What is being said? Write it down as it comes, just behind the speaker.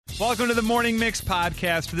Welcome to the Morning Mix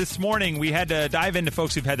podcast. This morning, we had to dive into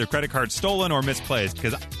folks who've had their credit cards stolen or misplaced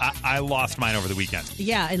because I lost mine over the weekend.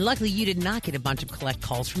 Yeah, and luckily you did not get a bunch of collect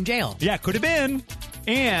calls from jail. Yeah, could have been.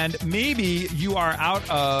 And maybe you are out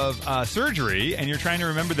of surgery and you're trying to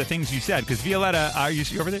remember the things you said. Because Violetta, are you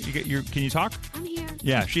over there? Can you talk? I'm here.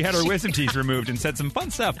 Yeah, she had her wisdom teeth removed and said some fun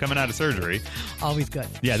stuff coming out of surgery. Always good.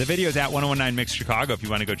 Yeah, the video is at 1019 Mix Chicago if you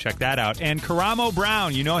want to go check that out. And Karamo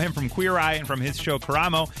Brown, you know him from Queer Eye and from his show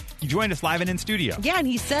Karamo. He joined us live and in studio. Yeah, and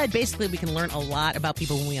he said basically we can learn a lot about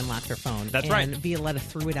people when we unlock their phone. That's right. And Violetta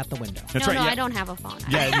threw it out the window. That's No, right. Yeah. I don't have a phone.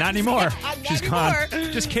 Yeah, not anymore. She's gone.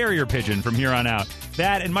 anymore. Just carrier pigeon from here on out.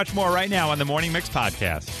 That and much more right now on the Morning Mix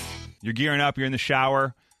podcast. You're gearing up. You're in the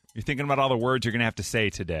shower. You're thinking about all the words you're going to have to say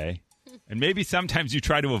today. And maybe sometimes you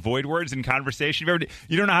try to avoid words in conversation.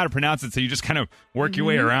 You don't know how to pronounce it, so you just kind of work your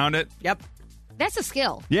way around it. Yep. That's a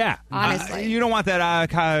skill. Yeah. Honestly. You don't want that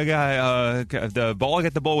the bowl.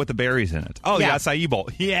 Get the bowl with the berries in it. Oh, Yeah. the acai bowl.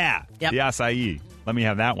 Yeah. Yep. The acai. Let me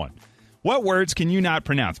have that one. What words can you not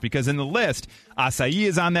pronounce? Because in the list, acai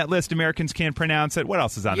is on that list. Americans can't pronounce it. What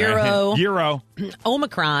else is on there? Euro.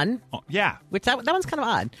 Omicron, Oh, yeah. which that one's kind of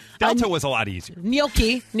odd. Delta was a lot easier.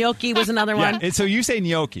 Gnocchi. Gnocchi was another Yeah. one. And so you say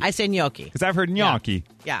gnocchi. I say gnocchi. Because I've heard gnocchi.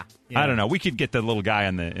 Yeah. I don't know. We could get the little guy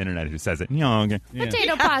on the internet who says it. Gnocchi.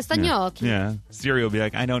 Potato pasta gnocchi. Yeah. Siri will be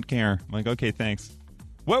like, I don't care. I'm like, okay, thanks.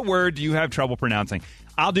 What word do you have trouble pronouncing?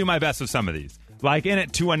 I'll do my best with some of these. Like in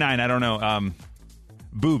at 219, I don't know,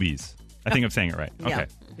 boobies. I think I'm saying it right. Yeah. Okay.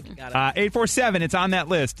 I think you got it. 847, it's on that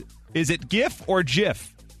list. Is it GIF or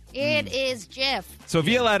GIF? It is Jif. So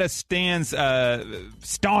Violetta stands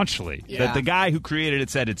staunchly that Yeah. the guy who created it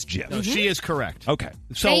said it's GIF. No, she is correct. Okay.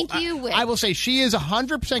 So Thank you, Whit. I will say she is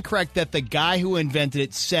 100% correct that the guy who invented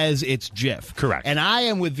it says it's GIF. Correct. And I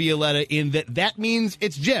am with Violetta in that means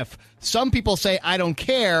it's GIF. Some people say I don't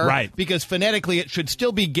care, Right. because phonetically it should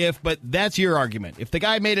still be GIF, but that's your argument. If the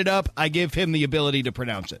guy made it up, I give him the ability to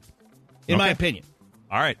pronounce it, in my Okay. opinion.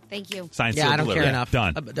 All right. Thank you. Signed, Yeah, sealed, I don't delivered. care enough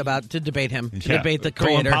Done. about to debate him, to Yeah. debate the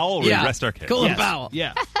Colin creator. Powell, we rest our case. Colin Yes. Powell.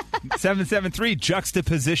 Yeah. 773,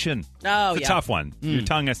 juxtaposition. Oh, It's a yeah. tough one. Your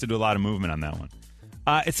tongue has to do a lot of movement on that one.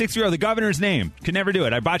 At 6-0, the governor's name. Could never do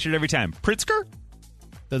it. I botched it every time. Pritzker?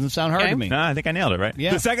 Doesn't sound hard Okay. to me. No, I think I nailed it, right?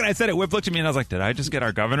 Yeah. The second I said it, Whip looked at me and I was like, did I just get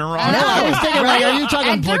our governor wrong? I know. I was thinking, like, are you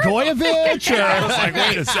talking Blagojevich? I was like,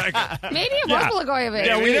 wait a second. Maybe it was Blagojevich.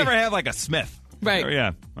 Yeah, we never have like a Smith. Right. Oh,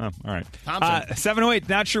 yeah. Oh, all right. Thompson. 708,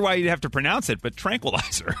 not sure why you'd have to pronounce it, but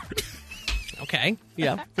tranquilizer. Okay.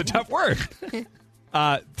 Yeah. It's a tough word.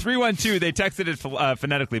 312, they texted it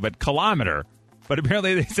phonetically, but kilometer. But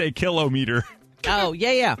apparently they say kilometer. Oh,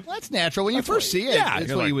 yeah. Well, that's natural. When you first see it, that's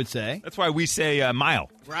you're what like- you would say. That's why we say mile.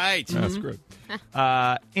 Right. That's good.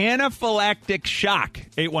 Anaphylactic shock,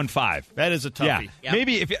 815. That is a toughie. Yeah. Yep.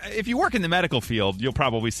 Maybe if you work in the medical field, you'll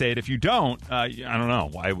probably say it. If you don't, I don't know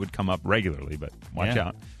why it would come up regularly, but watch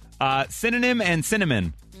Yeah. out. Synonym and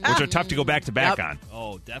cinnamon, which are tough to go back to back Yep. on.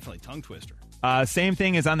 Oh, definitely. Tongue twister. Same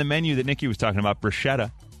thing is on the menu that Nikki was talking about,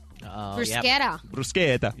 bruschetta. Oh, Bruschetta.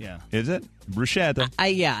 Bruschetta. Yeah. Is it? Bruschetta.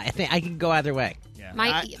 I think I can go either way. Yeah.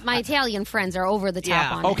 My Italian friends are over the top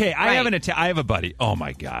Yeah. on it. Okay, I Right. have I have a buddy. Oh,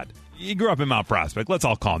 my God. You grew up in Mount Prospect. Let's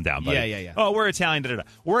all calm down, buddy. Yeah. Oh, we're Italian. Da-da-da.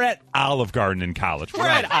 We're at Olive Garden in college. We're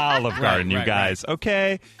at Olive Garden, you right, guys.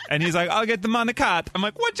 Okay? And he's like, I'll get the manicotti. I'm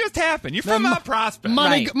like, what just happened? You're from Mount Prospect.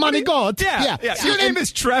 Money God. Yeah. Your name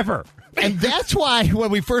is Trevor. And that's why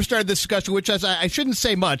when we first started this discussion, which I shouldn't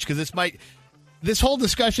say much because this whole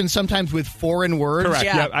discussion sometimes with foreign words. Correct.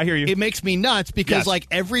 Yeah. Yeah, I hear you. It makes me nuts because Yes. like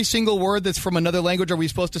every single word that's from another language, are we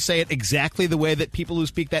supposed to say it exactly the way that people who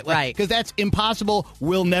speak that language? Right. Because that's impossible,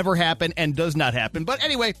 will never happen, and does not happen. But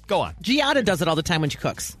anyway, go on. Giada does it all the time when she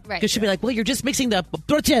cooks. Right. Because she'll be like, well, you're just mixing the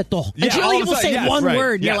torcetto. Yeah, And she'll all of a even say sudden, yes, one right,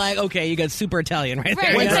 word. yes. You're like, okay, you got super Italian right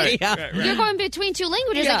there. Right, You know? right, Yeah. You're going between two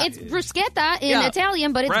languages. Yeah. Like it's bruschetta in Yeah.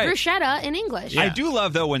 Italian, but it's Right. bruschetta in English. I do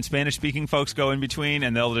love, though, when Spanish-speaking folks go in between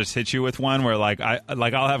and they'll just hit you with one where,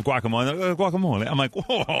 I'll have guacamole. Guacamole. I'm like,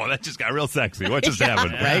 whoa, that just got real sexy. What just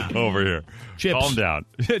happened Right. over here? Chips. Calm down.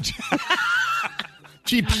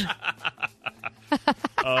 Chips.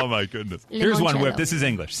 Oh, my goodness. Here's one, Whip. This is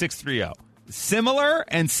English. 630. Similar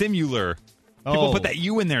and simular. People Oh. put that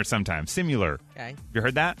U in there sometimes. Similar. Okay. You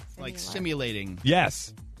heard that? Like simulating.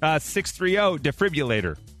 Yes. 630,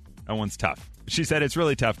 defibrillator. That one's tough. She said it's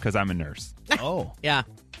really tough because I'm a nurse. Oh. Yeah.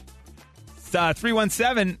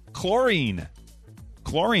 317, chlorine.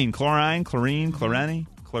 Chlorine. Chlorine.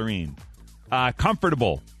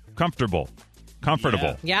 Comfortable.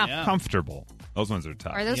 Yeah. Comfortable. Those ones are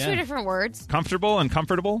tough. Are those two different words? Comfortable and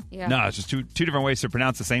comfortable? Yeah. No, it's just two different ways to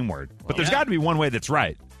pronounce the same word. But there's Yeah. got to be one way that's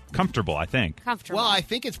right. comfortable, I think. Comfortable. Well, I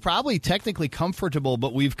think it's probably technically comfortable,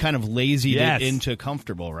 but we've kind of lazied Yes. it into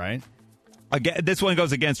comfortable, right? Again, this one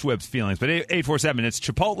goes against Whip's feelings, but 847, it's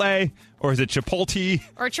Chipotle, or is it Chipotle?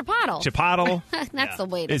 or Chipotle. Chipotle? That's the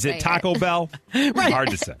way to Is say it Taco Bell? Hard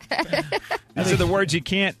to say. These are the words you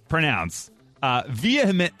can't pronounce.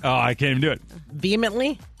 Vehement. Oh, I can't even do it.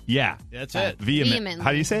 Vehemently? Yeah. That's it. Vehement.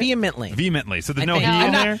 How do you say it? Vehemently. Vehemently. So there's I no think. he in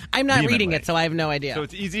I'm there? I'm not reading Vehemently. it, so I have no idea. So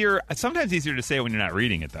it's easier, sometimes easier to say it when you're not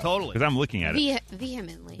reading it, though. Totally. Because I'm looking at it.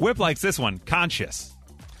 Vehemently. Whip likes this one, conscious.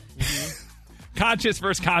 Conscious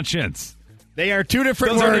versus conscience. They are two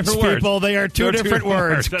different Those are words, different words. people. They are two They're two different different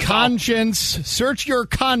words. words, that's all. Conscience. Search your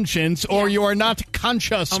conscience, or you are not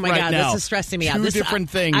conscious Oh my right God, now. this is stressing me out. Two This different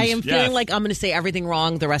things. I am feeling Yes. like I'm going to say everything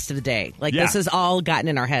wrong the rest of the day. Like Yeah. this has all gotten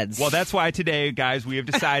in our heads. Well, that's why today, guys, we have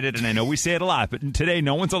decided, and I know we say it a lot, but today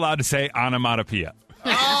no one's allowed to say onomatopoeia.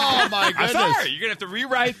 Oh, my I'm goodness. sorry. You're going to have to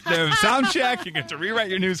rewrite the sound check. You're going to have to rewrite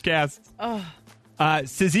your newscasts.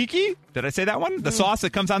 Tzatziki? Did I say that one? The sauce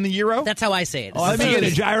that comes on the gyro? That's how I say it. Let me get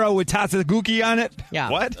a gyro with tzatziki on it. Yeah.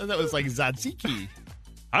 What? That was like Tzatziki.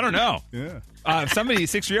 I don't know. Yeah. Somebody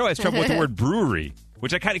 630 has trouble with the word brewery,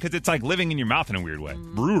 which I kind of because it's like living in your mouth in a weird way.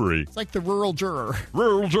 Brewery. It's like the rural juror.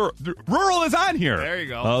 Rural is on here. There you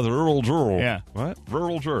go. The rural juror. Yeah. What?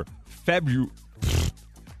 Rural juror.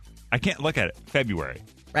 I can't look at it. February.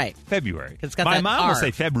 Right. February. It's got My that mom will R.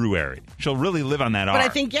 say February. She'll really live on that R. But I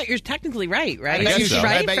think, yeah, you're technically right, right? I guess She's so.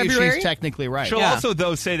 right, I bet February? you she's technically right. She'll Yeah. also,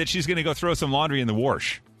 though, say that she's going to go throw some laundry in the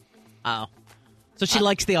wash. Oh. So she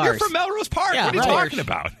likes the You're R's. from Melrose Park. Yeah, what are you right. talking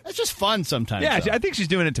about? That's just fun sometimes. Yeah, though. I think she's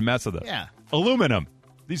doing it to mess with us. Yeah. Aluminum.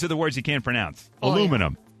 These are the words you can't pronounce. Oh, yeah.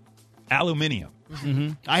 Aluminum. Aluminium.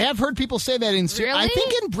 I have heard people say that in. I Really?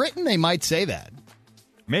 think in Britain they might say that.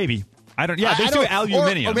 Maybe. I don't. Yeah, they I do don't-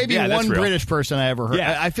 aluminium. Or maybe yeah, that's one real. British person I ever heard.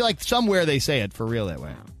 Yeah. I feel like somewhere they say it for real that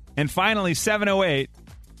way. And finally, 708.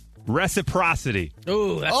 Reciprocity.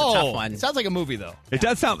 Ooh, that's a tough one. It sounds like a movie though. It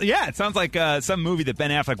does sound. Yeah, it sounds like some movie that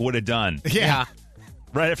Ben Affleck would have done Yeah.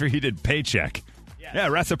 right after he did Paycheck. Yeah,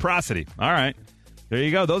 reciprocity. All right. There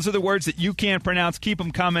you go. Those are the words that you can't pronounce. Keep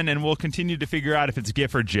them coming, and we'll continue to figure out if it's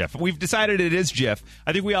GIF or GIF. We've decided it is GIF.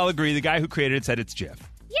 I think we all agree. The guy who created it said it's GIF.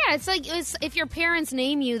 Yeah, it's like if your parents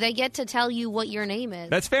name you, they get to tell you what your name is.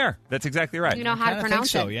 That's fair. That's exactly right. You know how to Kinda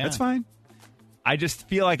pronounce think so, it. yeah. That's fine. I just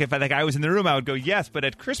feel like if the guy was in the room, I would go, yes, but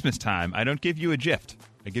at Christmas time, I don't give you a gift.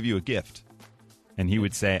 I give you a gift. And he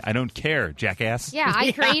would say, I don't care, jackass. Yeah,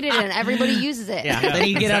 I created it. Everybody uses it. Yeah. Then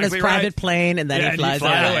you get on his Exactly private right. plane, and then Yeah, he and flies you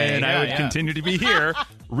fly away. away, and I would continue to be here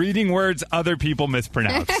reading words other people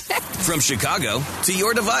mispronounce. From Chicago to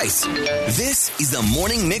your device, this is the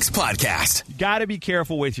Morning Mix Podcast. You got to be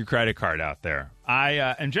careful with your credit card out there.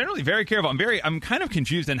 I am generally very careful. I'm kind of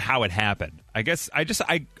confused on how it happened. I guess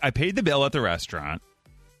I paid the bill at the restaurant,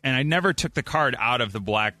 and I never took the card out of the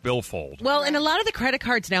black billfold. Well, and a lot of the credit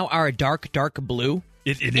cards now are a dark blue.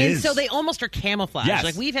 It And is. so they almost are camouflaged. Yes.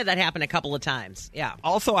 Like we've had that happen a couple of times. Yeah.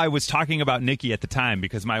 Also, I was talking about Nikki at the time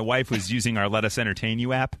because my wife was using our Let Us Entertain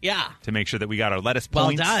You app. Yeah. To make sure that we got our lettuce Well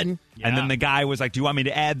points. done. And then the guy was like, do you want me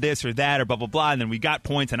to add this or that or blah, blah, blah. And then we got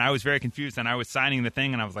points, and I was very confused, and I was signing the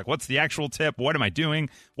thing, and I was like, what's the actual tip? What am I doing?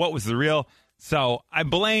 What was the real? So I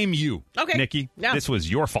blame you, Okay. Nikki. Yeah. This was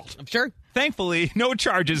your fault. I'm sure. Thankfully, no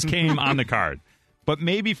charges came on the card. But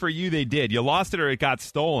maybe for you they did. You lost it or it got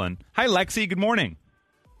stolen. Hi, Lexi. Good morning.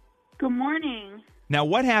 Good morning. Now,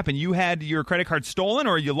 what happened? You had your credit card stolen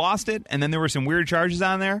or you lost it, and then there were some weird charges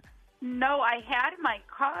on there? No, I had my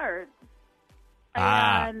card.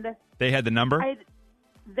 Ah. And They had the number?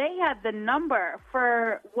 they had the number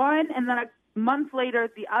for one, and then a month later,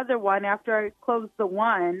 the other one after I closed the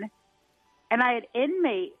one. And I had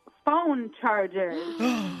inmate phone charges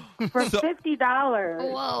for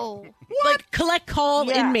 $50. Whoa. Like collect call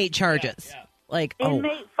Yeah. inmate charges. Like,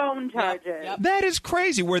 Inmate phone charges. That is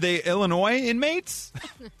crazy. Were they Illinois inmates?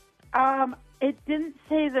 It didn't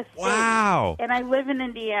say the state. Wow. And I live in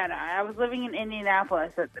Indiana. I was living in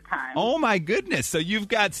Indianapolis at the time. Oh, my goodness. So you've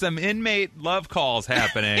got some inmate love calls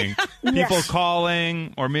happening. People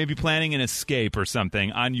calling or maybe planning an escape or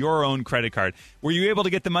something on your own credit card. Were you able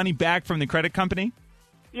to get the money back from the credit company?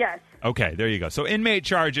 Yes. Okay, there you go. So inmate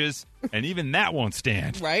charges, and even that won't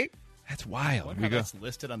stand. right? That's wild. Wonder We how go. that's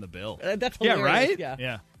listed on the bill. That's Yeah, hilarious. right? Yeah.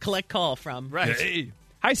 Yeah. Collect call from. Right. Hey.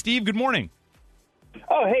 Hi, Steve. Good morning.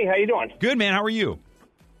 Oh, hey, how you doing? Good, man. How are you?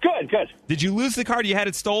 Good. Did you lose the card? You had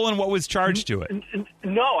it stolen? What was charged to it?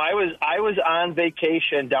 No, I was on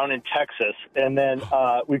vacation down in Texas, and then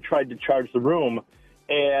we tried to charge the room,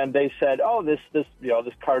 and they said, "Oh, this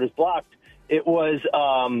card is blocked." It was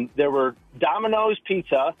there were Domino's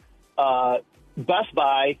Pizza, Best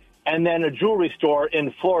Buy, and then a jewelry store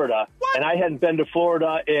in Florida. What? And I hadn't been to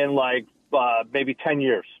Florida in maybe 10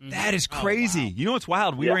 years. That is crazy. You know what's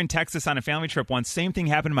wild? We were in Texas on a family trip once. Same thing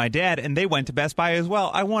happened to my dad, and they went to Best Buy as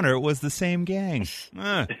well. I wonder it was the same gang.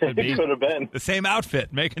 It could have been. The same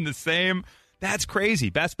outfit, making the same. That's crazy.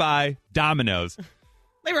 Best Buy, Domino's,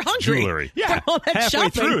 They were hungry. jewelry. Yeah. For all that Halfway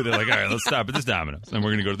shopping. through, they're like, all right, let's stop at this Domino's. And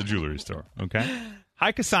we're going to go to the jewelry store. Okay.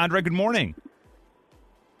 Hi, Cassandra. Good morning.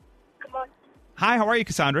 Good morning. Hi, how are you,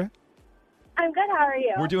 Cassandra? I'm good. How are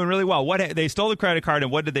you? We're doing really well. They stole the credit card,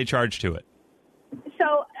 and what did they charge to it?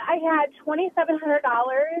 So I had $2,700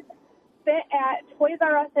 spent at Toys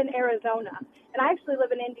R Us in Arizona, and I actually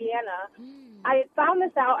live in Indiana. I found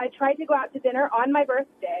this out. I tried to go out to dinner on my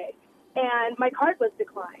birthday, and my card was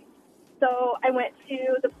declined. So I went to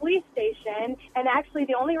the police station, and actually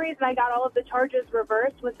the only reason I got all of the charges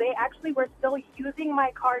reversed was they actually were still using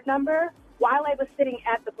my card number while I was sitting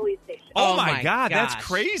at the police station. Oh, Oh, my my God. That's gosh.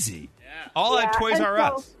 crazy. All at Yeah, Toys and R so-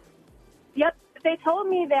 Us. Yep. They told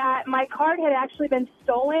me that my card had actually been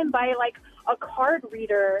stolen by, a card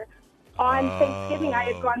reader on Thanksgiving. I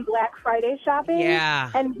had gone Black Friday shopping. Yeah.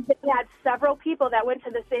 And they had several people that went to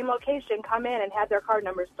the same location come in and had their card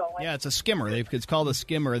numbers stolen. Yeah, it's a skimmer. It's called a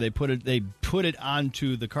skimmer. They put it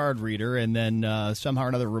onto the card reader, and then somehow or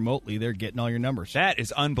another remotely they're getting all your numbers. That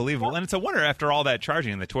is unbelievable. And it's a wonder after all that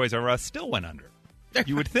charging, the Toys R Us still went under.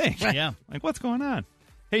 You would think. Yeah. Like, what's going on?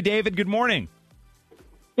 Hey, David, good morning.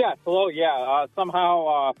 Yeah, hello. Yeah,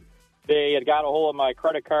 somehow they had got a hold of my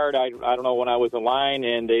credit card. I don't know when I was in line,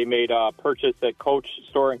 and they made a purchase at Coach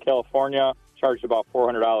store in California. Charged about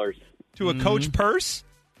 $400 To a Coach purse?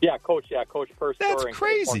 Yeah, Coach purse. That's store in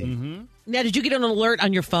crazy. California. Now, did you get an alert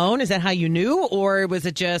on your phone? Is that how you knew, or was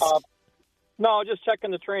it just? No, just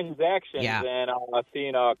checking the transactions Yeah. and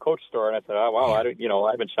seeing a Coach store, and I said, "Oh wow,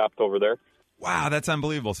 I haven't shopped over there." Wow, that's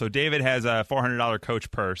unbelievable. So David has a $400 Coach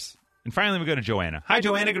purse. And finally, we go to Joanna. Hi,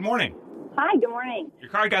 Joanna. Good morning. Hi, good morning. Your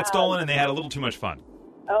card got stolen, and they had a little too much fun.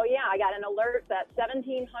 Oh, yeah, I got an alert that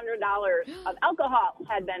 $1,700 of alcohol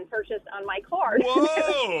had been purchased on my card. Whoa!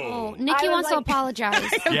 Oh, Nikki I was wants to like-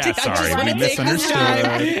 apologize. Yeah, I just sorry. wanna We take this misunderstood.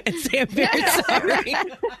 time and say I'm very sorry.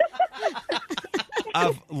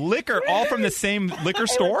 Of liquor, all from the same liquor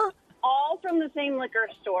store? All from the same liquor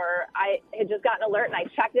store. I had just gotten an alert, and I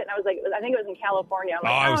checked it, and I was like, I think it was in California. I'm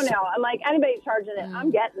like, Oh, no. I'm like, anybody's charging it.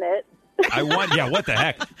 I'm getting it. What the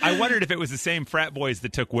heck? I wondered if it was the same frat boys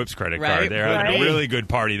that took Whip's credit card. Right, They were having right. a really good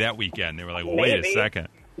party that weekend. They were like, wait a Maybe. second.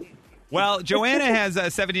 Well, Joanna has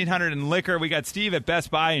 $1,700 in liquor. We got Steve at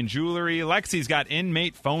Best Buy in jewelry. Lexi's got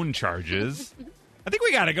inmate phone charges. I think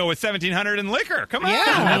we got to go with $1,700 in liquor. Come on.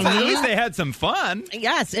 Yeah. At least they had some fun.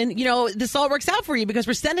 Yes, and this all works out for you because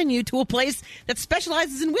we're sending you to a place that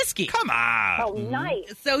specializes in whiskey. Come on. Oh,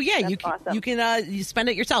 nice. So yeah, That's awesome. you can you spend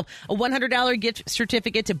it yourself. A $100 gift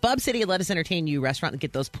certificate to Bub City Let Us Entertain You restaurant and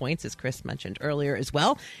get those points, as Chris mentioned earlier as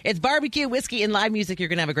well. It's barbecue, whiskey, and live music. You're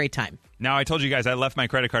gonna have a great time. Now, I told you guys I left my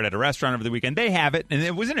credit card at a restaurant over the weekend. They have it, and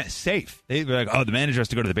it wasn't a safe. They were like, oh, the manager has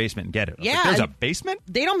to go to the basement and get it. I was like, Yeah. there's a basement?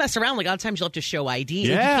 They don't mess around. Like a lot of times you'll have to show ID.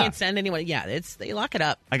 Yeah. You can't send anyone. Yeah, they lock it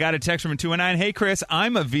up. I got a text from a 219. Hey, Chris,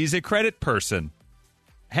 I'm a Visa credit person.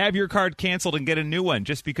 Have your card canceled and get a new one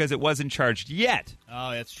just because it wasn't charged yet.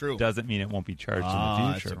 Oh, that's true. Doesn't mean it won't be charged in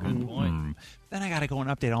the future. That's a good point. Then I got to go and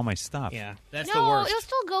update all my stuff. Yeah. That's the No, worst. it'll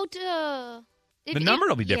still go to... The number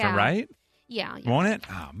will be different, yeah. right? Yeah. Won't it?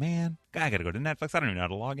 Oh, man. I got to go to Netflix. I don't even know how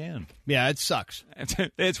to log in. Yeah, it sucks.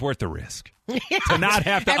 It's worth the risk to not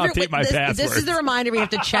have to update my password. This is the reminder we have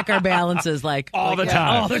to check our balances All the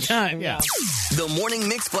time. All the time. Yeah. The Morning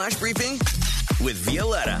Mix Flash Briefing with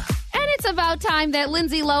Violetta. And it's about time that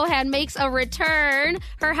Lindsay Lohan makes a return.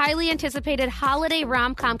 Her highly anticipated holiday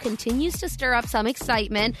rom-com continues to stir up some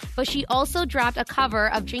excitement, but she also dropped a cover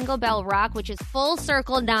of Jingle Bell Rock, which is full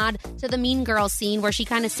circle nod to the Mean Girls scene where she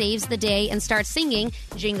kind of saves the day and starts singing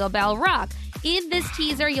Jingle Bell Rock. In this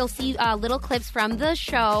teaser, you'll see little clips from the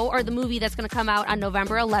show or the movie that's going to come out on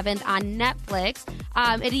November 11th on Netflix.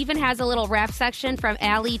 It even has a little rap section from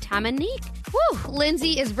Ali Tamanique. Woo!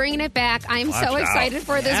 Lindsay is bringing it back. I'm Watch so out. excited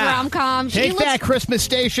for this Yeah. rom-com. She Take looks that, Christmas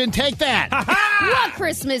station. Take that. what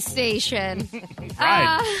Christmas station?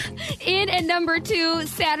 In at number 2,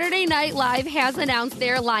 Saturday Night Live has announced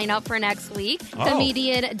their lineup for next week. Oh.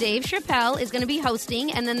 Comedian Dave Chappelle is going to be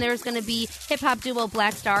hosting, and then there's going to be hip-hop duo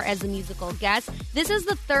Black Star as the musical guest. This is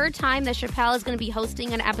the third time that Chappelle is going to be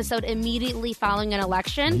hosting an episode immediately following an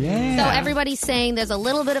election. Yeah. So everybody's saying there's a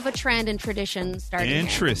little bit of a trend and tradition starting here.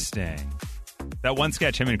 Interesting. That one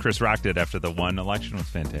sketch him and Chris Rock did after the one election was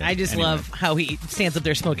fantastic. I just Anyway. love how he stands up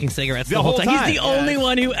there smoking cigarettes The the whole whole time. time. He's the only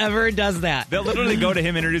one who ever does that. They'll literally go to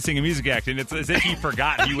him introducing a music act, and it's as if he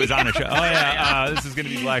forgot he was on a show. Oh, yeah, this is going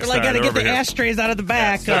to be Black We're Star. like, gotta They're get over the here. ashtrays out of the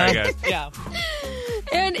back. Sorry, guys. Yeah.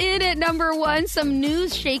 And in at number 1, some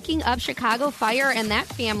news shaking up Chicago Fire and that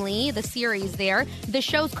family, the series there. The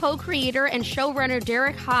show's co-creator and showrunner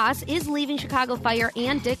Derek Haas is leaving Chicago Fire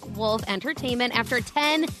and Dick Wolf Entertainment after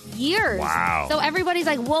 10 years. Wow. So everybody's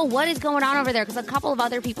like, whoa, what is going on over there? Because a couple of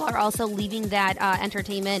other people are also leaving that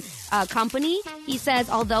entertainment company. He says,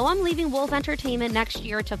 although I'm leaving Wolf Entertainment next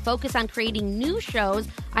year to focus on creating new shows,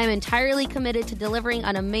 I'm entirely committed to delivering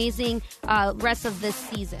an amazing rest of this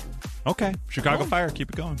season. Okay. Chicago Fire, keep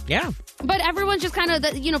it going. Yeah. But everyone's just kind of,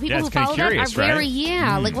 people Yeah, who it's kinda follow that are curious, very,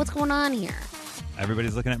 right? like, what's going on here?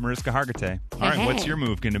 Everybody's looking at Mariska Hargitay. All right, Hey. what's your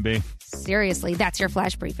move going to be? Seriously, that's your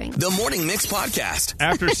flash briefing. The Morning Mix Podcast.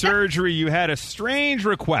 After surgery, you had a strange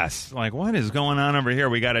request. Like, what is going on over here?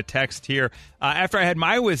 We got a text here. After I had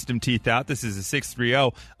my wisdom teeth out, this is a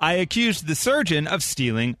 630, I accused the surgeon of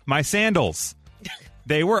stealing my sandals.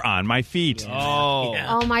 They were on my feet.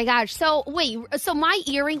 Oh my gosh. So wait, so my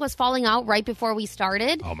earring was falling out right before we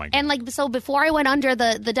started. Oh my God. And so before I went under,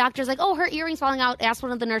 the doctor's like, oh, her earring's falling out. Asked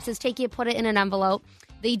one of the nurses, take it, put it in an envelope.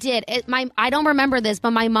 They did. I don't remember this, but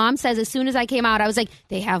my mom says as soon as I came out, I was like,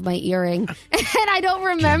 they have my earring. And I don't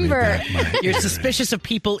remember. You're suspicious of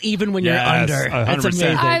people even when Yes, you're under. 100%. That's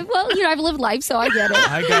amazing. I've lived life, so I get it.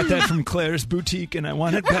 I got that from Claire's Boutique, and I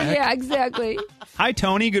want it back. Yeah, exactly. Hi,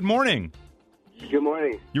 Tony. Good morning. Good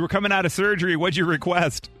morning. You were coming out of surgery. What'd you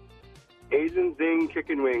request? Asian Zing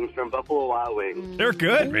chicken wings from Buffalo Wild Wings. They're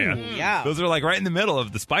good, man. Yeah. Those are like right in the middle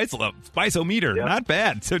of the spice-o-meter. Yep. Not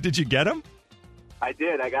bad. So did you get them? I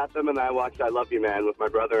did. I got them, and I watched I Love You, Man with my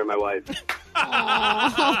brother and my wife.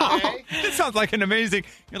 It sounds like an amazing...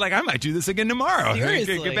 You're like, I might do this again tomorrow.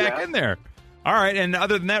 Seriously. Get back in there. All right. And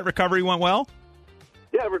other than that, recovery went well?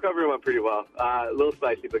 Yeah, recovery went pretty well. A little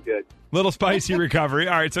spicy, but good. Little spicy recovery.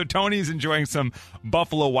 All right. So Tony's enjoying some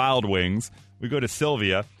Buffalo Wild Wings. We go to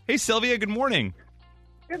Sylvia. Hey, Sylvia. Good morning.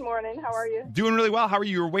 Good morning. How are you? Doing really well. How are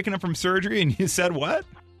you? You were waking up from surgery and you said what?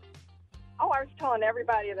 Oh, I was telling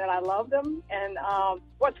everybody that I love them. And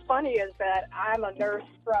what's funny is that I'm a nurse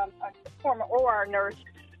a former OR nurse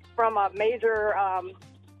from a major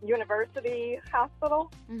university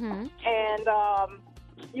hospital. Mm-hmm. And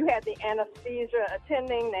you had the anesthesia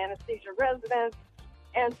attending, the anesthesia residents.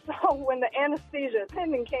 And so when the anesthesia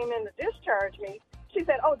attending came in to discharge me, she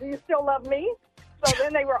said, oh, do you still love me? So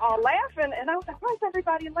then they were all laughing, and I was like, why is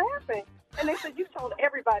everybody laughing? And they said, you told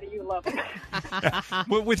everybody you love me.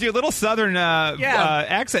 With your little southern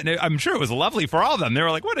accent, I'm sure it was lovely for all of them. They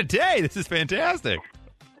were like, what a day. This is fantastic.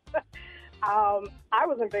 I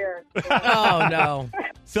was embarrassed. Oh, no.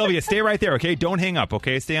 Sylvia, stay right there, okay? Don't hang up,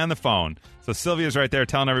 okay? Stay on the phone. So Sylvia's right there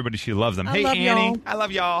telling everybody she loves them. I Hey, love Annie. y'all. I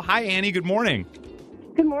love y'all. Hi, Annie. Good morning.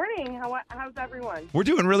 Good morning. How's everyone? We're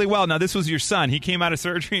doing really well. Now, this was your son. He came out of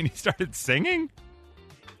surgery and he started singing?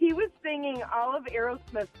 He was singing all of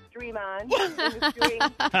Aerosmith's Dream On. He was doing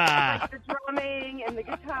like, the drumming and the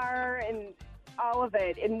guitar and all of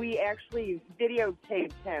it. And we actually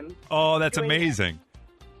videotaped him. Oh, that's doing amazing.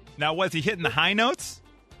 Now, was he hitting the high notes?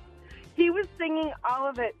 He was singing all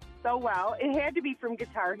of it so well. It had to be from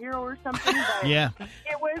Guitar Hero or something, but Yeah.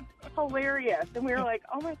 it was hilarious. And we were like,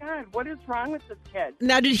 oh, my God, what is wrong with this kid?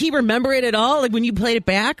 Now, did he remember it at all? Like when you played it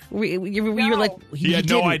back? Were you No. like, He had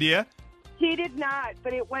no didn't. idea? He did not,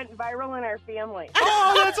 but it went viral in our family.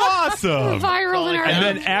 Oh, that's awesome. Viral in our And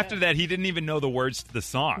then after that, he didn't even know the words to the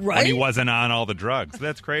song when he Right? wasn't on all the drugs.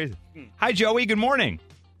 That's crazy. Hi, Joey. Good morning.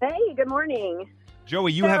 Hey, good morning.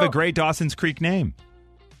 Joey, you have a great Dawson's Creek name.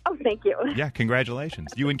 Oh, thank you. Yeah, congratulations.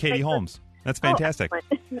 You and Katie Holmes. That's fantastic.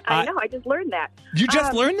 I know. I just learned that. You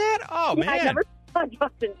just learned that? Oh, Yeah, I man. never saw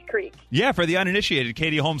Dawson's Creek. Yeah, for the uninitiated,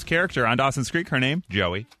 Katie Holmes' character on Dawson's Creek, her name,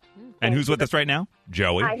 Joey. And who's with us right now?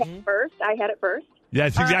 Joey. I had it first. Yeah,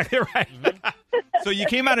 that's exactly right. So you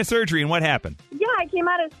came out of surgery, and what happened? Yeah, I came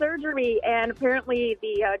out of surgery, and apparently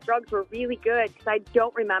the drugs were really good because I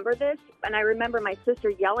don't remember this. And I remember my sister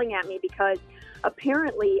yelling at me because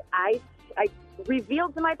apparently I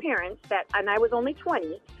revealed to my parents that, and I was only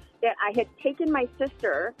 20, that I had taken my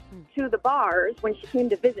sister to the bars when she came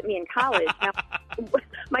to visit me in college. Now,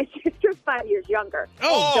 my sister's 5 years younger.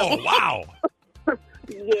 Oh, wow.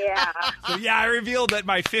 Yeah. So, yeah, I revealed that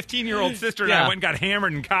my 15-year-old sister and I Yeah. went and got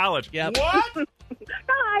hammered in college. Yep. What? No,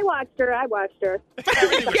 I I watched her.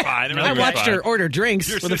 Everything was fine. I watched her order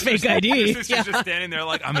drinks with a fake ID. Your sister's just standing there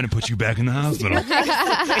like, I'm going to put you back in the hospital.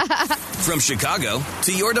 From Chicago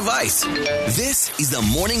to your device, this is the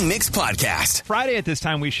Morning Mix Podcast. Friday at this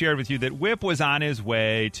time, we shared with you that Whip was on his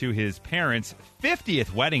way to his parents'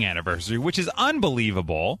 50th wedding anniversary, which is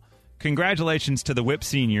unbelievable. Congratulations to the Whip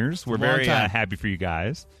seniors. We're very happy for you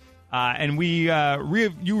guys. And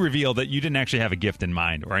you revealed that you didn't actually have a gift in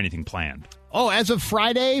mind or anything planned. Oh, as of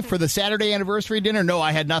Friday for the Saturday anniversary dinner, no,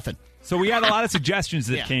 I had nothing. So we had a lot of suggestions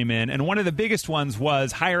that came in, and one of the biggest ones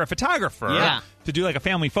was hire a photographer to do like a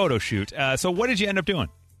family photo shoot. So what did you end up doing?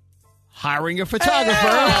 Hiring a photographer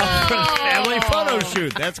for the family photo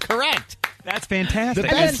shoot. That's correct. That's fantastic. The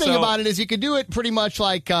best thing about it is you could do it pretty much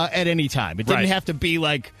like at any time. It didn't have to be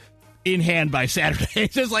like in hand by Saturday.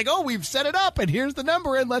 It's just like, oh, we've set it up, and here's the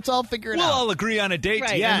number, and let's all figure it out. We'll all agree on a date,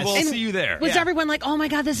 and we'll see you there. Was everyone like, oh, my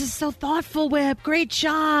God, this is so thoughtful, Whip. Great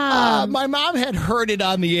job. My mom had heard it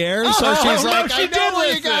on the air, so she's like, I know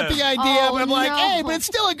where you got the idea, but I'm like, hey, but it's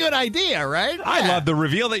still a good idea, right? I love the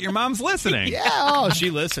reveal that your mom's listening. She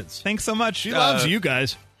listens. Thanks so much. She loves you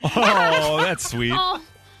guys. Oh, that's sweet.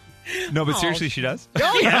 No, but seriously, she does?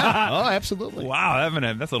 Oh, yeah. Oh, absolutely. Wow,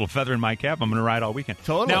 that's a little feather in my cap. I'm going to ride all weekend.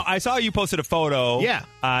 Totally. Now, I saw you posted a photo. Yeah.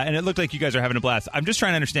 And it looked like you guys are having a blast. I'm just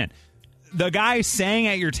trying to understand. The guy sang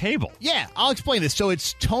at your table. Yeah, I'll explain this. So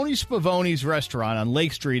it's Tony Spavoni's restaurant on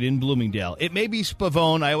Lake Street in Bloomingdale. It may be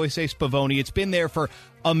Spavone. I always say Spavoni. It's been there for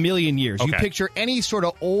a million years. You picture any sort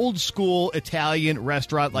of old school Italian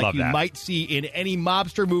restaurant like you might see in any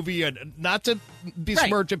mobster movie, not to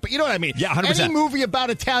besmirch it, but you know what I mean. Yeah, 100%. Any movie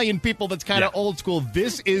about Italian people that's kind of old school,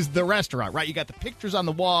 this is the restaurant, right? You got the pictures on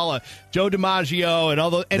the wall of Joe DiMaggio and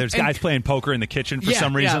all those. There's guys playing poker in the kitchen for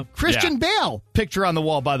some reason. Christian Bale picture on the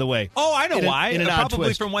wall, by the way. Oh, I know why. In an probably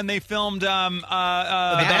twist. from when they filmed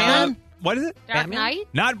Batman? What is it? Dark Knight?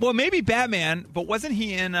 Maybe Batman, but wasn't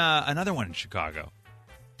he in another one in Chicago?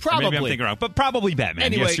 Probably. Or maybe I'm thinking wrong, but probably Batman.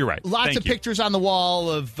 Anyway, yes, you're right. Lots of pictures on the wall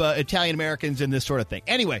of Italian Americans and this sort of thing.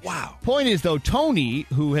 Anyway, point is, though, Tony,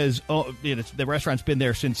 who has the restaurant's been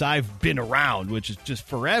there since I've been around, which is just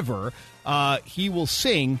forever, he will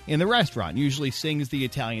sing in the restaurant. Usually sings the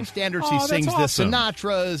Italian standards. He sings the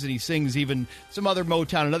Sinatras, and he sings even some other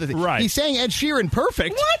Motown and other things. Right. He sang Ed Sheeran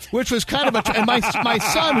Perfect, which was kind of a... and my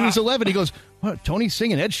son, who's 11, he goes, what, Tony's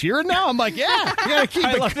singing Ed Sheeran now? I'm like, yeah. You gotta keep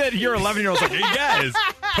I love that your 11-year-old's like, hey, guys,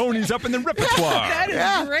 Tony's up in the repertoire. That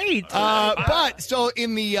is great. But so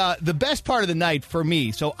in the best part of the night for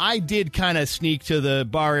me, so I did kind of sneak to the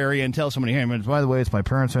bar area and tell somebody, hey, man, by the way, it's my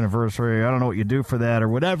parents' anniversary. I don't know what you do for that or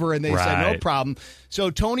whatever. And they said, no problem.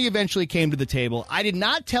 So Tony eventually came to the table. I did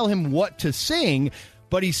not tell him what to sing,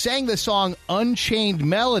 but he sang the song Unchained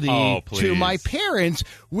Melody to my parents,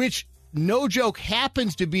 which, no joke,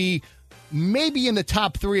 happens to be maybe in the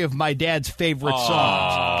top 3 of my dad's favorite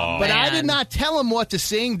songs. But I did not tell him what to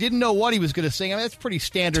sing, didn't know what he was going to sing. I mean, that's pretty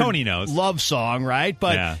standard Tony knows. love song, right?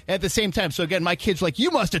 But at the same time, so again, my kid's like,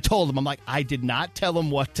 you must have told him. I'm like, I did not tell him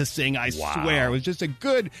what to sing, I swear. It was just a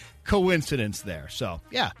good coincidence there. So,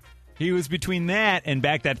 yeah. He was between that and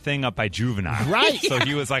Back That Thing Up by Juvenile. Right. So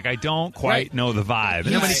he was like, I don't quite know the vibe. And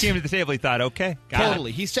then when he came to the table, he thought, okay, got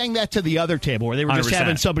it. He sang that to the other table where they were just 100%.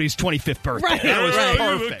 having somebody's 25th birthday. Right. That was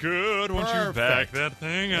perfect. You look good once you back that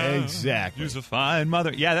thing up. Exactly. You're a fine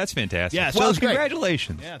mother. Yeah, that's fantastic. Yeah, so well, it was great.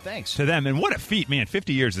 congratulations. Yeah, thanks. To them. And what a feat, man.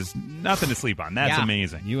 50 years is nothing to sleep on. That's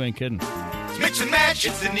amazing. You ain't kidding. Mix and match,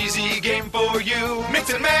 it's an easy game for you.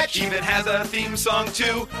 Mix and match even has a theme song too.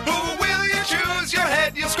 Who will you choose? Your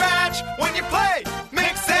head you'll scratch when you play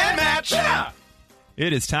Mix and Match. Yeah.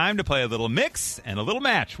 It is time to play a little mix and a little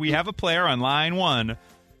match. We have a player on line 1.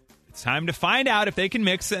 It's time to find out if they can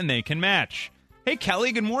mix and they can match. Hey,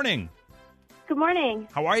 Kelly, good morning. Good morning.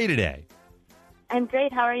 How are you today? I'm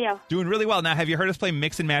great. How are you? Doing really well. Now, have you heard us play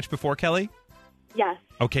mix and match before, Kelly? Yes.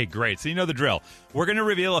 Okay, great. So you know the drill. We're going to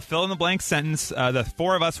reveal a fill-in-the-blank sentence. The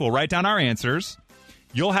 4 of us will write down our answers.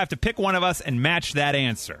 You'll have to pick one of us and match that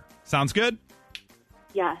answer. Sounds good?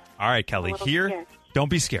 Yes. All right, Kelly. Here, scared. don't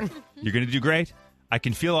be scared. You're going to do great. I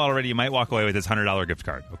can feel already you might walk away with this $100 gift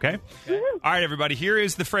card, okay? All right, everybody. Here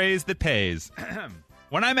is the phrase that pays.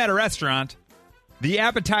 When I'm at a restaurant, the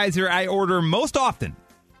appetizer I order most often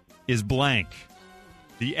is blank.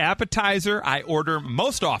 The appetizer I order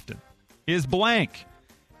most often is blank.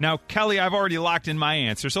 Now, Kelly, I've already locked in my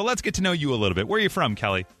answer, so let's get to know you a little bit. Where are you from,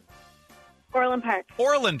 Kelly? Orland Park.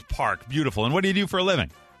 Orland Park. Beautiful. And what do you do for a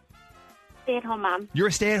living? Stay-at-home mom. You're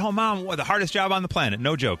a stay-at-home mom. What, the hardest job on the planet.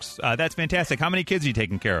 No jokes. That's fantastic. How many kids are you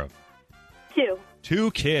taking care of? 2.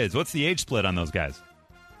 2 kids. What's the age split on those guys?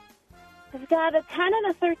 I've got a 10 and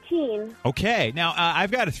a 13. Okay. Now,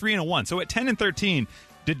 I've got a 3 and a 1. So at 10 and 13,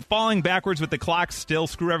 Did falling backwards with the clock still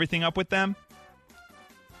screw everything up with them?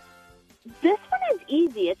 This one is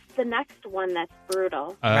easy. It's the next one that's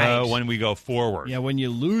brutal. When we go forward. Yeah, when you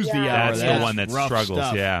lose the hour, that's the one that rough struggles,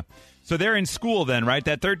 stuff. yeah. So they're in school then, right?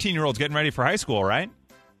 That 13-year-old's getting ready for high school, right?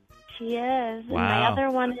 She is. Wow. And my other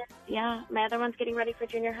one is, my other one's getting ready for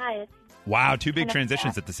junior high. Wow, two big kind of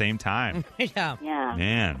transitions at the same time. Yeah. Yeah.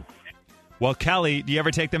 Man. Well, Kelly, do you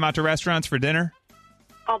ever take them out to restaurants for dinner?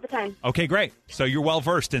 All the time. Okay, great. So you're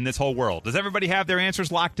well-versed in this whole world. Does everybody have their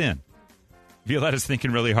answers locked in? Violetta's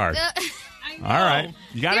thinking really hard. All right.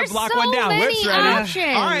 You got to lock so one down. many Whip's ready. options.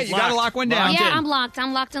 All right, you got to lock one down. Yeah, I'm locked.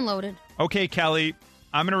 I'm locked and loaded. Okay, Kelly,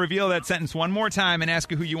 I'm going to reveal that sentence one more time and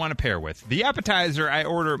ask you who you want to pair with. The appetizer I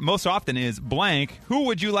order most often is blank. Who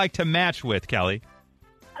would you like to match with, Kelly?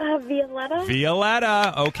 Violetta.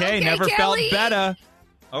 Violetta. Okay, never Kelly. felt better.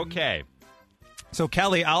 Okay. So,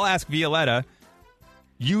 Kelly, I'll ask Violetta.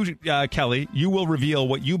 You, Kelly, you will reveal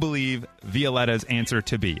what you believe Violetta's answer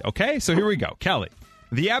to be. Okay? So here we go. Kelly,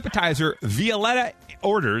 the appetizer Violetta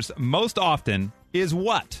orders most often is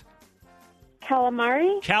what?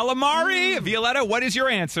 Calamari. Calamari. Violetta, what is your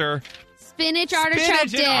answer? Spinach artichoke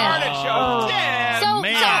Spinach dip. and artichoke dip. So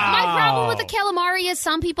Man. my problem with the calamari is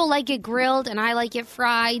some people like it grilled and I like it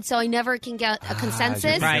fried, so I never can get a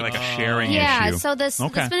consensus. Right. Like a sharing Yeah, issue. so the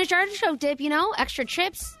Okay. spinach artichoke dip, extra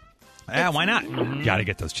chips. Yeah, why not? Got to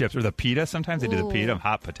get those chips. Or the pita. Sometimes they do the pita,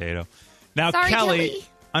 hot potato. Now, Sorry, Kelly,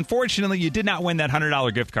 unfortunately, you did not win that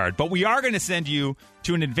 $100 gift card, but we are going to send you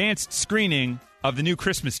to an advanced screening of the new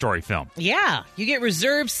Christmas Story film. Yeah, you get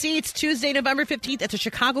reserved seats Tuesday, November 15th at the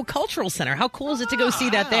Chicago Cultural Center. How cool is it to go see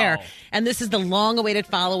that there? And this is the long-awaited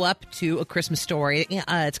follow-up to A Christmas Story.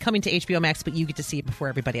 It's coming to HBO Max, but you get to see it before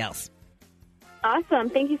everybody else. Awesome.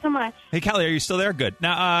 Thank you so much. Hey, Kelly, are you still there? Good.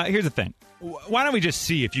 Now, here's the thing. Why don't we just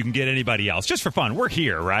see if you can get anybody else? Just for fun. We're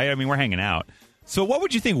here, right? I mean, we're hanging out. So what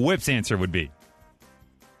would you think Whip's answer would be?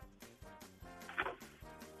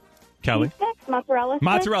 Kelly? Mozzarella sticks.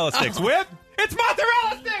 Mozzarella sticks. Whip? It's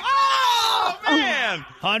mozzarella sticks! Oh, man!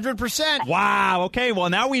 100%. Wow. Okay, well,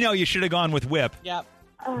 now we know you should have gone with Whip. Yep.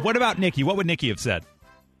 What about Nikki? What would Nikki have said?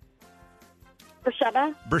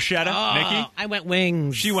 Bruschetta. Bruschetta? Nikki? I went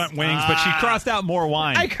wings. She went wings, but she crossed out more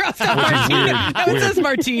wine. I crossed out which is martini. weird. No, it says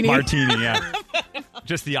martini. Martini, yeah.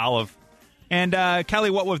 Just the olive. And Kelly,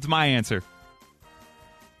 what was my answer?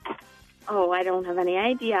 Oh, I don't have any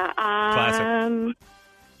idea. Classic.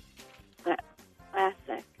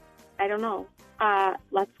 Classic. I don't know.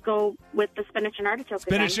 Let's go with the spinach and artichoke.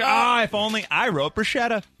 Spinach. again. Ah, if only I wrote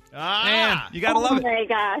bruschetta. Man, you got to love it. Oh, my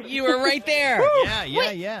gosh. You were right there.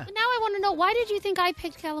 Yeah. Now I want to know, why did you think I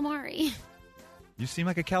picked calamari? You seem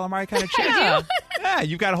like a calamari kind of chick. Yeah,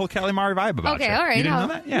 you've got a whole calamari vibe about you. Okay, all right. You didn't No.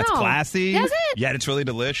 know that? Yeah, it's No. classy. Does it? Yeah, it's really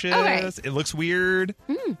delicious. Okay. It looks weird.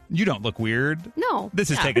 You don't look weird. No.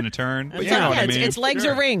 This is taking a turn. But you Yeah, know what I it's- mean. it's legs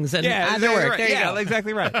or rings, and yeah, either exactly work. right. There you Yeah, go.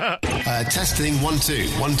 exactly right. Testing 1 2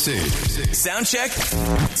 1 2. Sound check.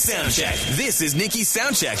 Sound check. This is Nikki's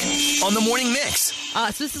Sound Check on the Morning Mix. So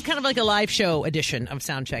this is kind of like a live show edition of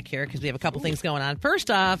Soundcheck here because we have a couple things going on.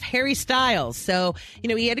 First off, Harry Styles. So,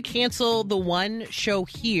 he had to cancel the one show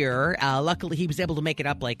here. Luckily, he was able to make it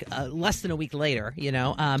up like less than a week later,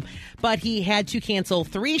 But he had to cancel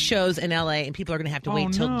 3 shows in L.A., and people are going to have to wait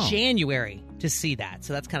until January to see that.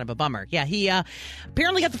 So that's kind of a bummer. Yeah, he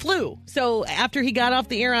apparently got the flu. So after he got off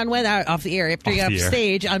the air after he got off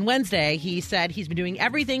stage on Wednesday, he said he's been doing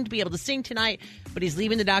everything to be able to sing tonight, but he's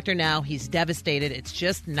leaving the doctor now. He's devastated. It's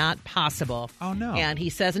just not possible. Oh, no. And he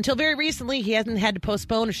says until very recently, he hasn't had to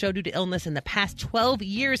postpone a show due to illness. In the past 12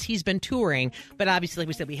 years, he's been touring. But obviously, like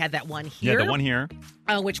we said, we had that one here. Yeah, the one here.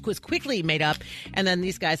 Which was quickly made up. And then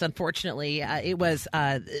these guys, unfortunately, it was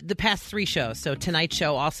the past 3 shows. So tonight's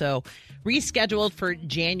show also rescheduled for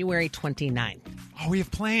January 29th. Oh, we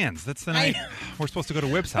have plans. That's the night we're supposed to go to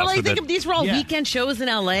Whip's house. Well, I for think the- if these were all weekend shows in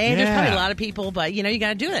L.A. There's Yeah. probably a lot of people, but you got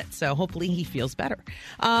to do it. So hopefully he feels better.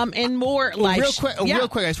 And more live. Real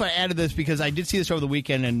quick, I just want to add to this because I did see this over the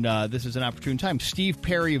weekend, and this is an opportune time. Steve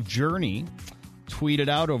Perry of Journey tweeted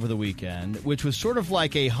out over the weekend, which was sort of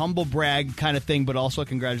like a humble brag kind of thing, but also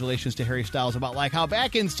congratulations to Harry Styles about like how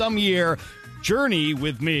back in some year, Journey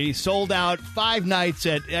with me sold out 5 nights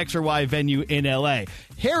at X or Y venue in L.A.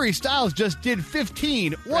 Harry Styles just did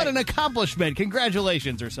 15. What an accomplishment.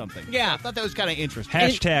 Congratulations or something. Yeah. I thought that was kind of interesting.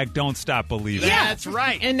 Hashtag don't stop believing. Yeah. That's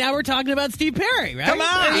right. And now we're talking about Steve Perry, right? Come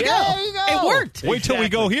on. There you Yeah, go. there you go. It worked. Wait till we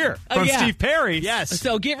go here from yeah. Steve Perry. Yes.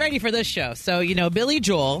 So get ready for this show. So, Billy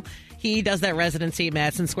Joel, He does that residency at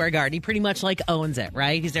Madison Square Garden. He pretty much owns it,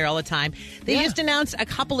 right? He's there all the time. They just announced a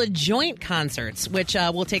couple of joint concerts, which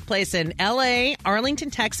will take place in L.A., Arlington,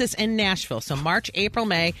 Texas, and Nashville. So March, April,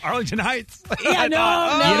 May. Arlington Heights. Yeah,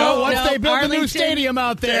 no. Once they build a new stadium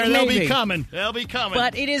out there, they'll maybe. be coming. They'll be coming.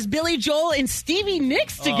 But it is Billy Joel and Stevie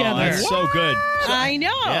Nicks together. Oh, that's so good. I know.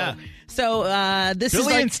 Yeah. So this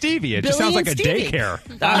Billy is and Stevie. It Billy just sounds like and a Stevie.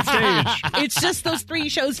 daycare on stage. It's just those 3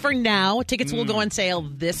 shows for now. Tickets will go on sale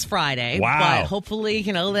this Friday. Wow. But hopefully,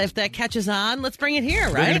 if that catches on, let's bring it here,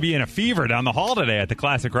 We're right? going to be in a fever down the hall today at the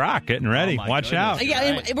Classic Rock, getting ready. Watch out. Yeah,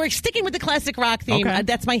 and we're sticking with the classic rock theme. Okay.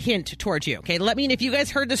 That's my hint towards you. Okay, let me if you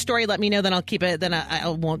guys heard the story, let me know. Then I'll keep it. Then I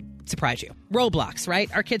won't surprise you. Roblox, right?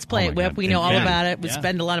 Our kids play it. God. We know all Yeah. about it. We Yeah.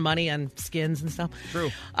 spend a lot of money on skins and stuff.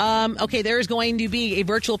 True. Okay, there is going to be a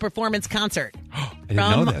virtual performance concert didn't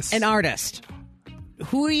from know this. an artist.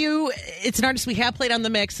 Who are you? It's an artist we have played on the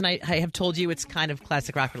mix, and I have told you it's kind of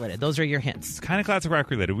classic rock related. Those are your hints. It's kind of classic rock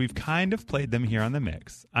related. We've kind of played them here on the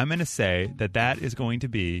mix. I'm going to say that is going to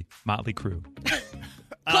be Motley Crue.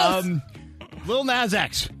 Lil Nas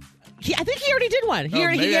X. I think he already did one.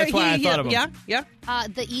 Maybe that's why I thought of him. Yeah.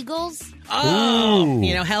 The Eagles. Oh,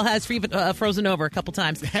 hell has frozen over a couple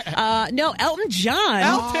times. No, Elton John.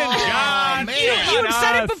 Elton John. You have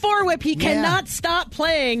said it before, Whip. He cannot stop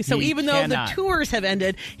playing. So He even though cannot. the tours have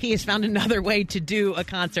ended, he has found another way to do a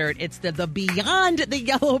concert. It's the Beyond the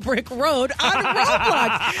Yellow Brick Road on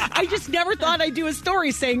Roblox. I just never thought I'd do a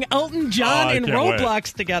story saying Elton John I and can't wait.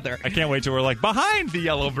 Roblox together. I can't wait till we're behind the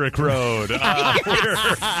Yellow Brick Road.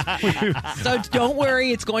 So don't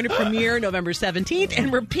worry, it's going to premiere November 17th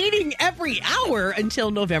and repeating every hour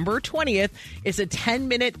until November 20th. It's a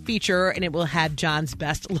 10-minute feature, and it will have John's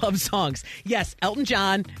best love songs. Yes, Elton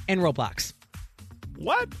John and Roblox.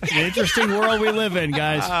 What? An interesting world we live in,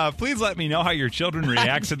 guys. Please let me know how your children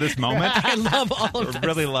react to this moment. I love all of I'd this.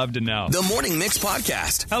 really love to know. The Morning Mix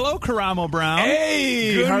Podcast. Hello, Karamo Brown.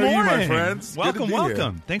 Hey, Good how are you, my morning. friends? Good to Welcome, be here.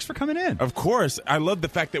 welcome. Thanks for coming in. Of course. I love the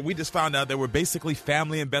fact that we just found out that we're basically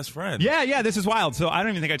family and best friends. Yeah, this is wild. So I don't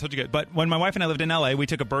even think I told you guys, but when my wife and I lived in L.A., we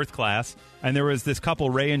took a birth class, and there was this couple,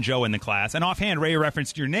 Ray and Joe, in the class. And offhand, Ray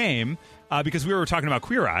referenced your name because we were talking about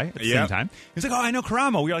Queer Eye at the same time. He was like, I know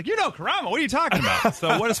Karamo. We were like, you know Karamo. What are you talking about?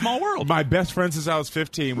 So what a small world. My best friend since I was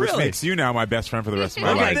 15, which Really? makes you now my best friend for the rest of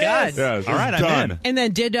my Oh, my life. God. Yes, All right, it's I'm done. in. And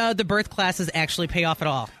then did the birth classes actually pay off at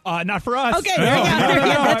all? Not for us. Okay, there you go.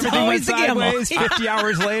 That's Everything always went the gamble. sideways. 50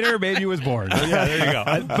 hours later, baby was born. So, yeah, there you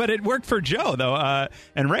go. But it worked for Joe, though,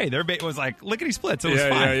 and Ray. Their baby was like lickety-split, so it was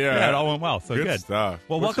fine. Yeah. It all went well, so good. stuff.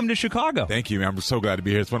 Well, welcome to Chicago. Thank you, man. I'm so glad to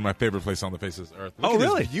be here. It's one of my favorite places on the face of this earth. Look Oh, at this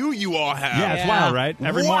really? view you all have. Yeah, it's wild, right?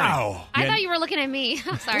 Every morning. I thought you were looking at me.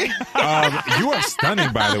 I'm sorry. You are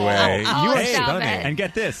stunning, by the way. Oh, you are stop stunning. it. And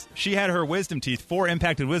get this, she had her wisdom teeth, 4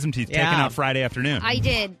 impacted wisdom teeth, taken Yeah. out Friday afternoon. I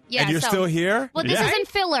did. Yeah. And you're so- still here? Well, this Yeah. isn't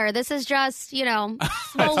filler. This is just, swollen.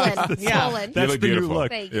 Yeah. Swollen. You That's look the new beautiful.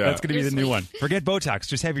 look. Thank you. That's going to be You're the new sweet. one. Forget Botox.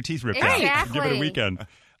 Just have your teeth ripped out. Exactly. Give it a weekend.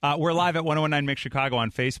 We're live at 1019 Mix Chicago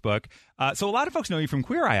on Facebook. So a lot of folks know you from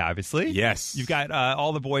Queer Eye, obviously. Yes. You've got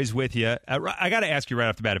all the boys with you. I got to ask you right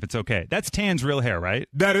off the bat if it's okay. That's Tan's real hair, right?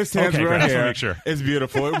 That is Tan's Okay, real great. I just hair. wanna make sure. It's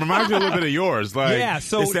beautiful. It reminds me a little bit of yours. Like, Yeah,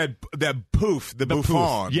 so- it's that poof, the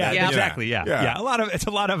bouffon. Yeah, That- exactly. Yeah. It's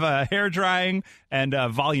a lot of hair drying and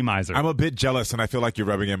volumizer. I'm a bit jealous, and I feel like you're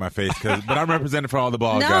rubbing it in my face, but I'm representing for all the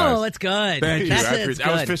bald No, guys. it's good. Thank you. That's I, it, it's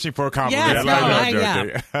I was good. fishing for a compliment. Yes, I no, like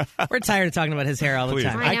yeah. that. We're tired of talking about his hair all the Please.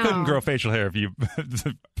 time. I know. couldn't grow facial hair if you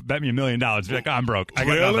bet me $1 million. Be like, I'm broke. I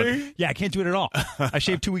got Really? nothing. Yeah, I can't do it at all. I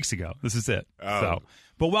shaved 2 weeks ago. This is it. Oh. So,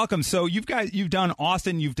 but welcome. So you've done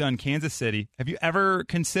Austin, you've done Kansas City. Have you ever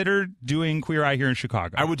considered doing Queer Eye here in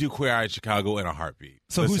Chicago? I would do Queer Eye in Chicago in a heartbeat.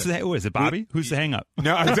 So who is it? Bobby? Who's the hang up?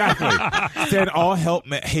 No, exactly. Send all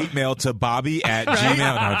hate mail to Bobby at Gmail.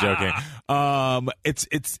 No, I'm joking.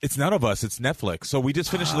 It's none of us. It's Netflix. So we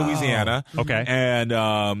just finished Louisiana. Okay. And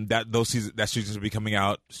that season will be coming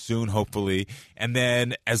out soon, hopefully. And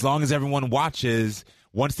then as long as everyone watches,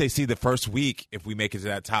 once they see the first week, if we make it to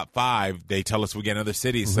that top 5, they tell us we get another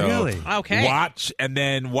city. So Really? Okay. watch and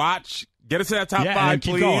then watch. Get us to that top Yeah, 5, and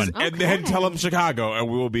keep please, going. and then tell them Chicago, and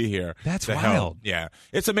we will be here. That's to wild. help. Yeah,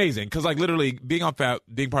 it's amazing because like literally being part of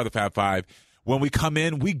the Fab 5. When we come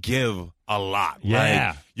in, we give a lot.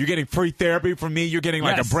 Yeah. Like, you're getting free therapy from me. You're getting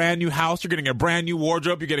like Yes. a brand new house. You're getting a brand new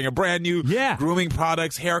wardrobe. You're getting a brand new grooming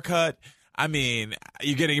products, haircut. I mean,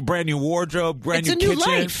 you're getting a brand new wardrobe, brand It's new a new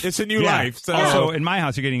kitchen. life. It's a new Yeah. life. So Also, in my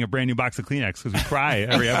house, you're getting a brand new box of Kleenex because we cry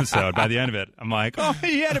every episode by the end of it. I'm like, oh,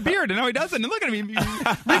 he had a beard and now he doesn't. And look at him. He's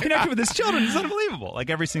reconnected with his children. It's unbelievable. Like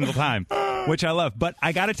every single time. which I love. But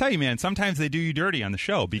I got to tell you, man, sometimes they do you dirty on the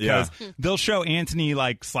show because they'll show Anthony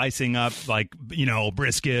like slicing up like,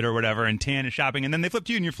 brisket or whatever, and Tan is shopping, and then they flip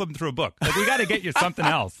to you and you're flipping through a book. Like, we got to get you something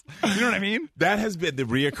else. You know what I mean? That has been the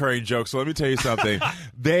reoccurring joke. So let me tell you something.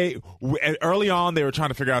 Early on, they were trying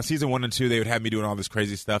to figure out season 1 and 2. They would have me doing all this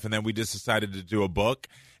crazy stuff, and then we just decided to do a book.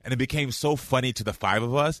 And it became so funny to the 5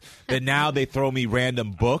 of us that now they throw me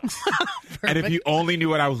random books. And if you only knew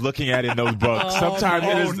what I was looking at in those books, sometimes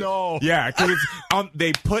it is. No. Yeah, because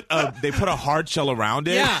they put a hard shell around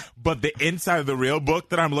it, but the inside of the real book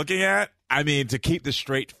that I'm looking at, I mean, to keep the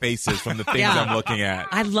straight faces from the things I'm looking at.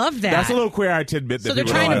 I love that. That's a little Queer Eye tidbit. So they're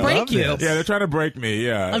trying to break you. Yeah, they're trying to break me.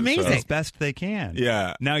 Yeah, amazing. As best they can.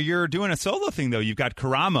 Yeah. Now you're doing a solo thing though. You've got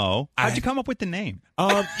Karamo. How'd you come up with the name?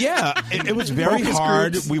 It was very Focus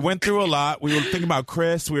hard. groups. We went through a lot. We were thinking about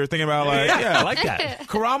Chris. We were thinking about I like that.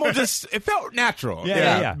 Karamo it felt natural.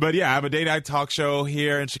 Yeah. But I have a date night talk show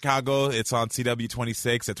here in Chicago. It's on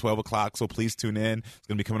CW26 at 12 o'clock. So please tune in. It's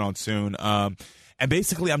going to be coming on soon. And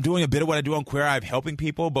basically, I'm doing a bit of what I do on Queer Eye, helping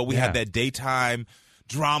people, but we had that daytime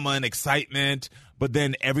drama and excitement. But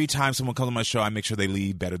then every time someone comes on my show, I make sure they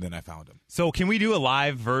leave better than I found them. So can we do a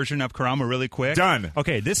live version of Karamo really quick? Done.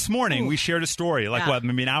 Okay, this morning we shared a story,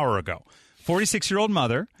 maybe an hour ago. 46-year-old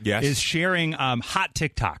mother is sharing hot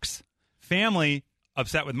TikToks. Family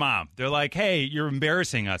upset with mom. They're like, hey, you're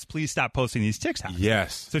embarrassing us. Please stop posting these TikToks.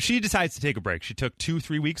 Yes. So she decides to take a break. She took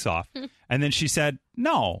 2-3 weeks off. And then she said,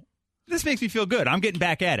 no, this makes me feel good. I'm getting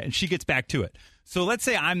back at it. And she gets back to it. So let's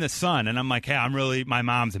say I'm the son and I'm like, hey, my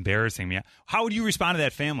mom's embarrassing me. How would you respond to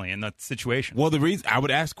that family in that situation? Well, the reason I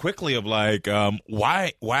would ask quickly of like,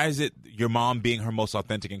 why is it your mom being her most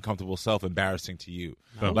authentic and comfortable self embarrassing to you?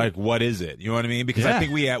 Like, what is it? You know what I mean? Because I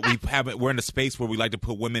think we're in a space where we like to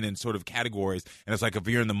put women in sort of categories. And it's like, if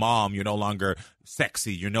you're in the mom, you're no longer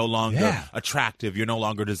sexy. You're no longer attractive. You're no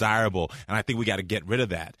longer desirable. And I think we got to get rid of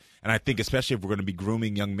that. And I think especially if we're going to be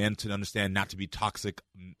grooming young men to understand not to be toxic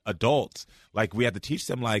adults, like we have to teach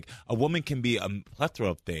them like a woman can be a plethora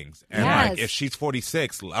of things. And like if she's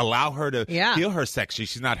 46, allow her to feel her sexy.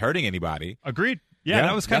 She's not hurting anybody. Agreed. Yeah,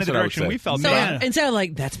 that was kind of the direction we felt. So instead of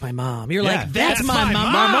like, that's my mom, you're like, that's my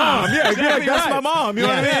mom. My mom. Yeah, you're like, that's my mom. You know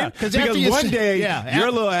what I mean? Because one day,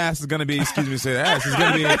 your little ass is going to be, excuse me, say ass, is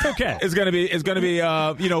going to be, that's okay. It's going to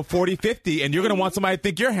be, 40, 50, and you're going to want somebody to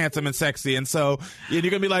think you're handsome and sexy. And so you're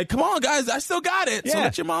going to be like, come on, guys, I still got it. So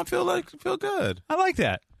let your mom feel good. I like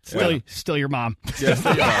that. Still your mom. Yeah,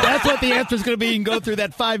 still your mom. That's what the answer is going to be. You can go through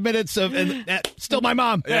that 5 minutes of, still my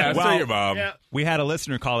mom. Yeah, still your mom. Yeah. We had a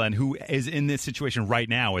listener call in who is in this situation right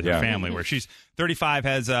now with her family, where she's 35,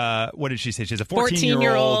 has what did she say? She has a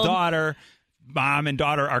 14-year-old daughter. Mom and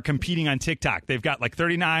daughter are competing on TikTok. They've got like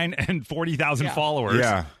 39 and 40,000 followers.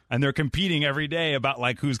 Yeah. And they're competing every day about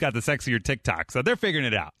like who's got the sexier TikTok. So they're figuring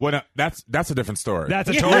it out. Well, no, that's a different story. That's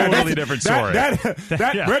a totally different story.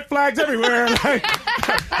 That red flags everywhere.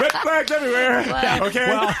 Red flags everywhere. Wow. Okay.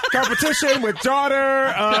 Well, competition with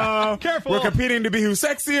daughter. Careful. We're competing to be who's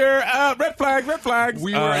sexier. Red flags.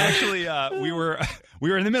 We were actually we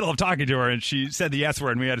were in the middle of talking to her, and she said the S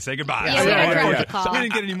word, and we had to say goodbye. Yeah, So we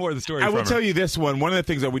didn't get any more of the story. I will tell you this one. One of the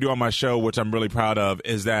things that we do on my show, which I'm really proud of,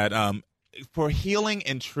 is that for healing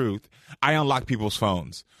and truth, I unlock people's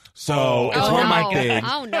phones. So it's one of my things.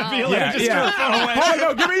 Oh, no. Oh,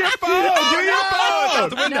 no, give me your phone. Give me your phone. It's out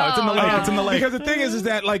the window. It's in the lake. It's in the lake. Because the thing is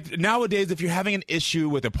that, like, nowadays, if you're having an issue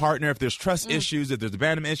with a partner, if there's trust issues, if there's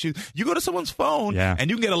abandonment issues, you go to someone's phone and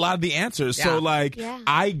you can get a lot of the answers. So, like,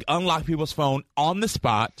 I unlock people's phone on the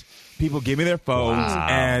spot. People give me their phones,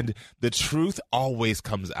 and the truth always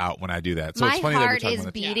comes out when I do that. So my it's funny heart that is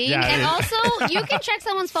beating. And also, you can check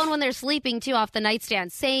someone's phone when they're sleeping, too, off the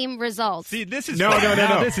nightstand. Same results. See, this is no.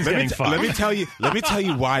 This is getting fun. Let me tell you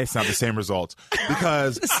why it's not the same results.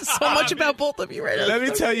 Because this is so much about both of you right now. Let me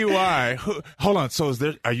tell you why. Hold on. So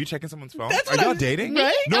are you checking someone's phone? Are y'all dating?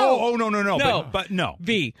 Right? No. Oh, no. But no.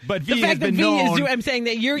 V. But V the has fact been that V known. is doing, I'm saying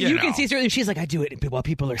that you can see certain. She's like, I do it while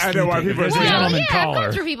people are sleeping. I know while people are sleeping. Well, yeah, I've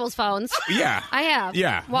gone through people's phones. Yeah. I have.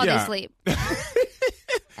 Yeah. While yeah. they sleep.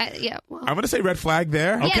 Well. I'm going to say red flag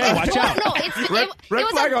there. Okay, watch out. No, red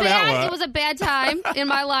flag on that one. It was a bad time in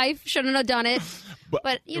my life. Shouldn't have done it.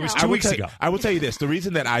 But you know. was 2 weeks ago. I will tell you this. The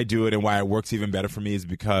reason that I do it and why it works even better for me is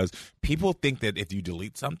because people think that if you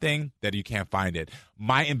delete something, that you can't find it.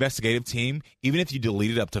 My investigative team, even if you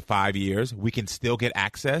delete it up to 5 years, we can still get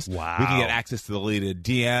access. Wow. We can get access to deleted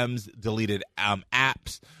DMs, deleted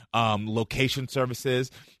apps, location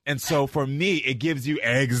services. And so for me, it gives you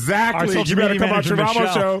exactly. You better come on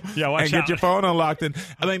Ramos show and get your phone unlocked. And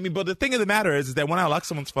I mean, but the thing of the matter is that when I unlock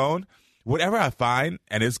someone's phone, whatever I find,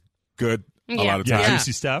 and it's good a lot of times,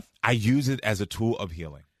 juicy stuff, I use it as a tool of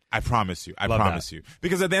healing. I promise you. I Love promise that. you.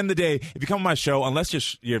 Because at the end of the day, if you come on my show, unless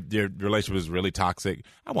your relationship is really toxic,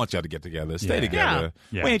 I want y'all to get together. Stay together.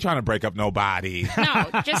 Yeah. We ain't trying to break up nobody.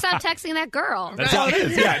 No, just stop texting that girl. That's all it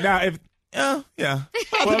is. Yeah. Now, if well,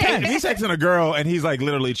 if he's texting a girl and he's like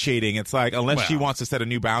literally cheating, it's like unless she wants to set a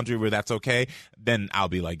new boundary where that's okay, then I'll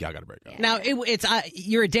be like, y'all got to break up. Now it's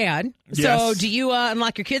you're a dad, so Yes. do you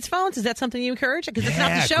unlock your kids' phones? Is that something you encourage? Because it's not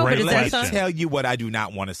the show, but is that Let me something? tell you what I do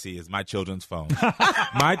not want to see is my children's phones.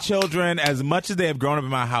 My children, as much as they have grown up in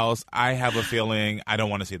my house, I have a feeling I don't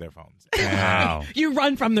want to see their phones. Wow. You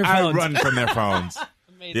run from their phones. I run from their phones.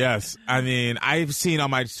 Yes. I mean, I've seen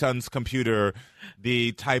on my son's computer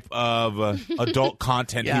the type of adult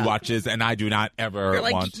content he watches, and I do not ever You're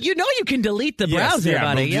like, want. you know you can delete the browser,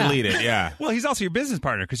 buddy. Yeah. Delete it, yeah. Well, he's also your business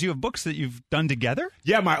partner because you have books that you've done together.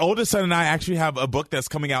 Yeah, my oldest son and I actually have a book that's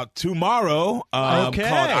coming out tomorrow called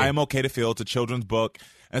I Am Okay to Feel. It's a children's book.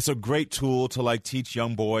 And it's a great tool to like teach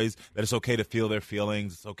young boys that it's okay to feel their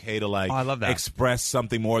feelings. It's okay to like I love that. express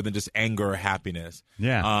something more than just anger or happiness.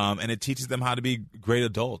 Yeah. And it teaches them how to be great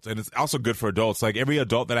adults. And it's also good for adults. Like every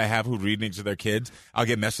adult that I have who reading to their kids, I'll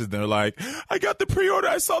get messages and they're like, I got the pre-order.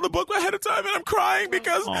 I saw the book ahead of time and I'm crying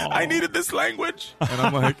because I needed this language. And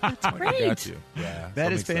I'm like, that's great. I got you. Yeah. That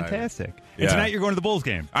I'm is excited. fantastic. Yeah. And tonight you're going to the Bulls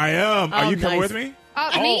game. I am. Are you coming nice. with me?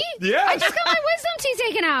 Me? Yes. I just got my wisdom teeth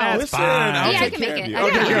taken out. That's Listen, fine. I'll Yeah, I take can care make of it. you.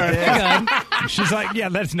 I Okay, got good. She's like, yeah,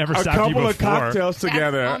 that's never A stopped you couple before. of cocktails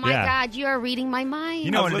together. Oh, my Yeah. God. You are reading my mind.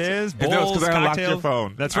 You know what it is? It's because Bowls, I unlocked your cocktails.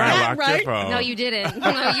 phone. That's I right. unlocked Right? your phone. No, you didn't.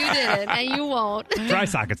 No, you didn't. And you won't. Dry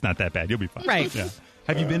socket's not that bad. You'll be fine. Right. Yeah.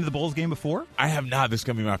 Have you been to the Bulls game before? I have not. This is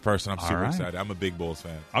going to be my first, and I'm super right. excited. I'm a big Bulls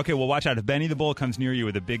fan. Okay, well, watch out. If Benny the Bull comes near you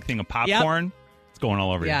with a big thing of popcorn, it's going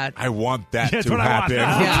all over Yeah. you. I want that That's to what I want. happen.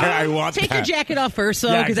 Yeah. I want Take that. your jacket off first, though,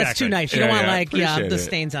 Yeah, because that's too exactly. nice. You don't want Appreciate the it.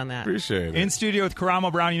 stains on that. Appreciate it. In studio with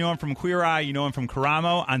Karamo Brown. You know him from Queer Eye. You know him from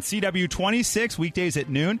Karamo on CW 26, weekdays at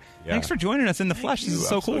noon. Yeah. Thanks for joining us in the flesh. This is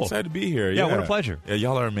so I'm cool. So excited to be here. Yeah, what a pleasure. Yeah,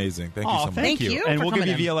 y'all are amazing. Thank you so much. Thank you. And for we'll give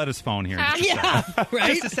you coming in. Violetta's phone here. Yeah,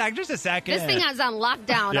 right? Just a second. This thing is on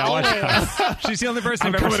lockdown. Yeah, watch always. out. She's the only person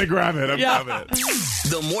I'm I've ever coming to grab it. I'm Yeah. grabbing it.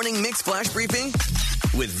 The Morning Mix Flash Briefing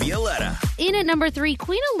with Violetta. In at number 3,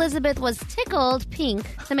 Queen Elizabeth was tickled pink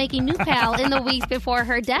to make a new pal in the weeks before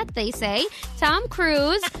her death, they say. Tom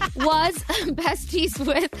Cruise was besties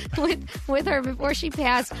with her before she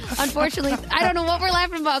passed. Unfortunately, I don't know what we're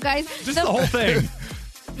laughing about, guys. Just the whole thing.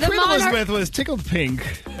 The Queen monarch, Elizabeth was tickled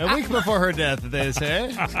pink a week before her death, they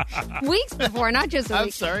say. weeks before, not just a I'm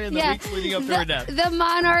week. sorry, in the weeks leading up to her death. The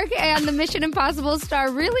Monarch and the Mission Impossible star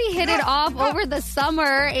really hit it off over the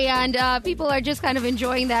summer, and people are just kind of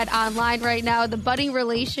enjoying that online right now. The budding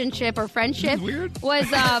relationship or friendship was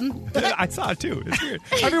I saw it too. It's weird.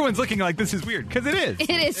 Everyone's looking like this is weird because it is. it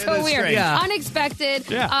is so is weird. strange. Yeah. Unexpected.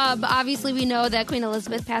 Yeah. Obviously, we know that Queen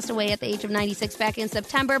Elizabeth passed away at the age of 96 back in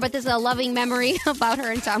September, but this is a loving memory about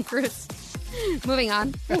her and Tom Cruise. Moving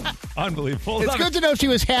on. Unbelievable. It's good to know she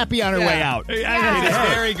was happy on her way out. Yeah. It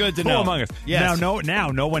is very good to Cool know. among us. Yes.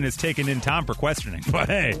 Now no one is taken in Tom for questioning. But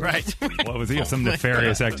hey, Right. what was he? Some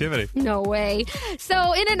nefarious activity. No way.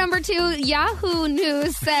 So, in at number 2, Yahoo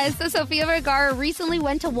News says that Sofia Vergara recently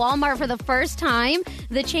went to Walmart for the first time.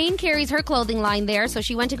 The chain carries her clothing line there, so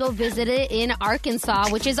she went to go visit it in Arkansas,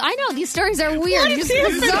 which is, I know, these stories are weird. What? Just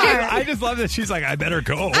It's bizarre. I just love that she's like, I better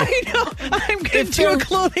go. I know. I'm going to a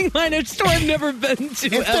clothing line at a store I've never been to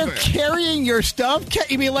If ever. they're carrying your stuff,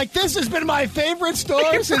 you mean like this has been my favorite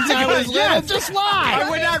store since I was little? Yes. Just lie. I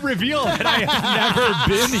would not reveal that I have never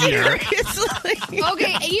been here. Seriously.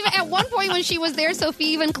 Okay, even at one point when she was there, Sophie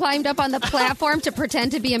even climbed up on the platform to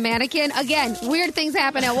pretend to be a mannequin. Again, weird things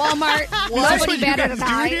happen at Walmart. Nobody batted an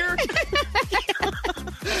eye.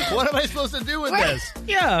 What am I supposed to do with this?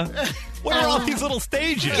 Yeah. What are all these little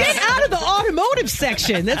stages? Get out of the automotive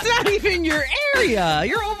section. That's not even your area.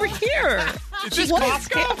 You're over here. It's just What is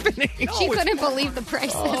Costco. happening? She couldn't believe the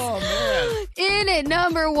prices. Oh, man. In at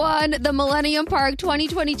number 1, the Millennium Park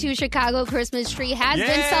 2022 Chicago Christmas tree has been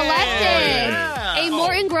Yay! selected. Yeah. A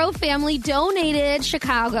Morton Grove family donated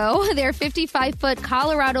Chicago their 55-foot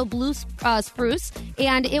Colorado blue spruce,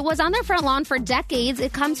 and it was on their front lawn for decades.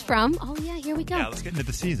 It comes from, here we go. Yeah, let's get into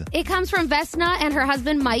the season. It comes from Vesna and her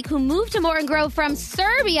husband Mike, who moved to Morton Grove from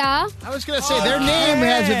Serbia. I was going to say, their name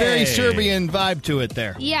has a very Serbian vibe to it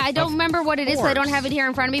there. Yeah, I don't remember what it is. I don't have it here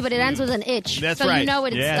in front of me, but it ends with an itch. That's so right. you know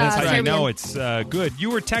it's that's how you Serbian. know it's good. You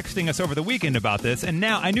were texting us over the weekend about this, and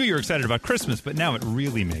now I knew you were excited about Christmas, but now it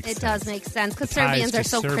really makes sense. It does make sense because Ties Serbians to are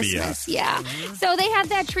so Serbia. Christmas. Yeah. So they had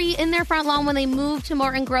that tree in their front lawn when they moved to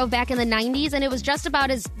Morton Grove back in the 90s, and it was just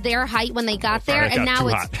about as their height when they got there, it and got now too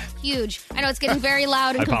it's hot. huge. I know it's getting very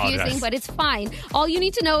loud and I apologize. confusing, but it's fine. All you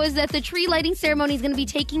need to know is that the tree lighting ceremony is going to be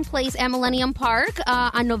taking place at Millennium Park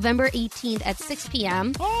on November 18th at 6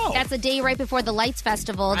 p.m. Oh. That's a day right before the Lights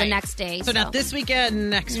Festival the next day. So not this weekend,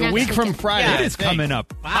 next Next week. weekend. Yeah. It is coming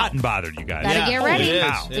up hot and bothered, you guys. Gotta get ready.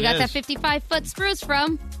 Wow. We got that 55-foot spruce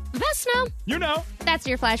from Vesna. You know. That's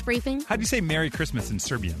your flash briefing. How do you say Merry Christmas in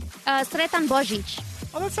Serbian? Sretan Božić.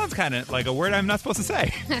 Oh, that sounds kind of like a word I'm not supposed to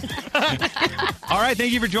say. All right,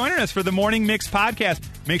 thank you for joining us for the Morning Mix podcast.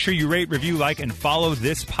 Make sure you rate, review, like, and follow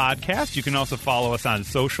this podcast. You can also follow us on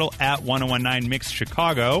social at 1019 Mix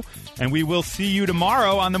Chicago. And we will see you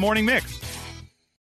tomorrow on the Morning Mix.